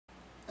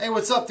Hey,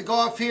 what's up?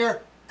 TheGARV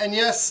here. And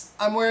yes,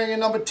 I'm wearing a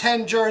number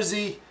 10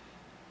 jersey,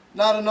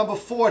 not a number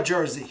 4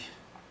 jersey.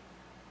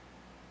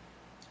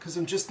 Because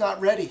I'm just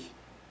not ready.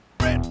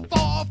 Red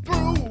fall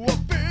through a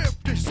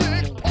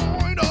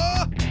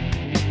 56-pointer.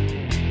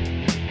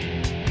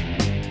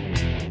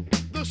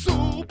 The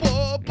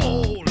Super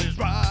Bowl is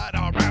right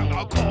around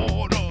the corner.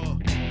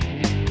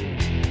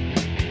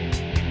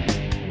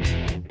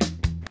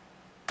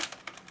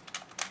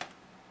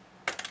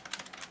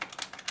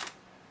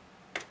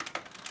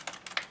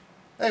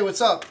 Hey,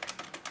 what's up?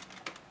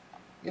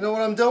 You know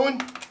what I'm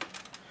doing?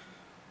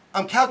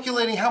 I'm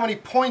calculating how many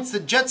points the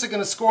Jets are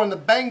going to score in the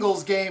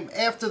Bengals game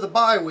after the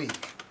bye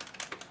week.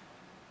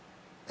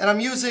 And I'm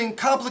using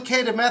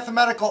complicated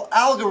mathematical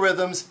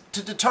algorithms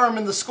to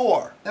determine the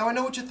score. Now I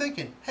know what you're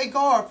thinking. Hey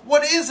Garv,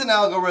 what is an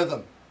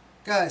algorithm?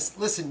 Guys,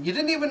 listen, you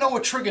didn't even know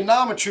what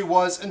trigonometry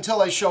was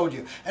until I showed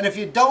you. And if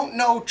you don't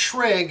know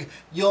trig,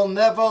 you'll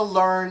never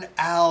learn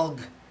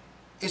alg.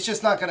 It's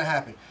just not going to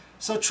happen.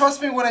 So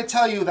trust me when I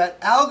tell you that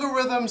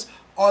algorithms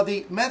are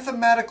the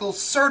mathematical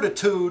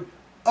certitude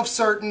of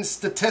certain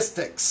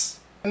statistics.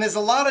 And there's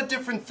a lot of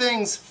different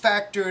things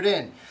factored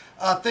in.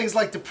 Things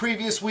like the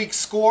previous week's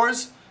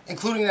scores,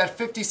 including that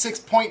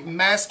 56-point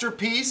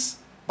masterpiece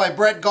by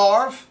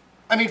Favre.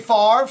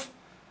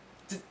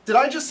 Did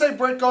I just say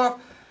Brett Favre?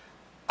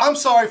 I'm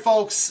sorry,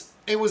 folks.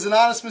 It was an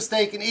honest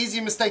mistake, an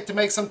easy mistake to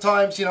make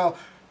sometimes. You know,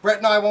 Brett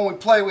and I, when we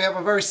play, we have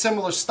a very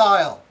similar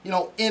style, you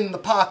know, in the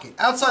pocket.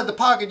 Outside the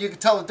pocket, you can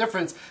tell the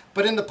difference,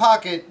 but in the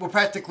pocket, we're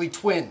practically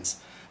twins.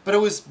 But it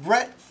was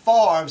Brett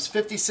Favre's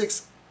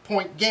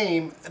 56-point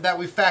game that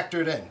we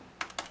factored in.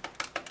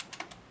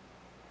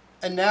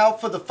 And now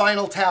for the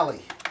final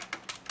tally.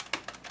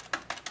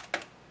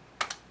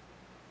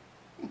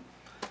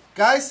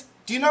 Guys,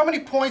 do you know how many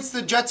points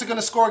the Jets are going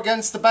to score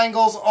against the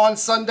Bengals on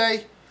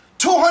Sunday?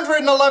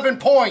 211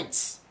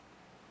 points!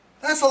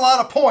 That's a lot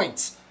of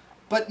points.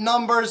 But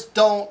numbers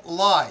don't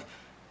lie.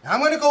 Now, I'm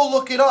going to go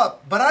look it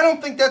up, but I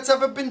don't think that's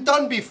ever been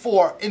done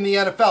before in the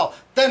NFL.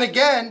 Then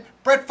again,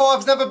 Brett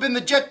Favre's never been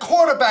the Jet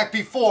quarterback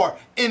before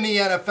in the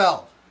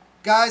NFL.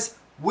 Guys,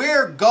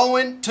 we're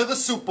going to the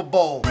Super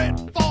Bowl.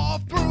 Red fall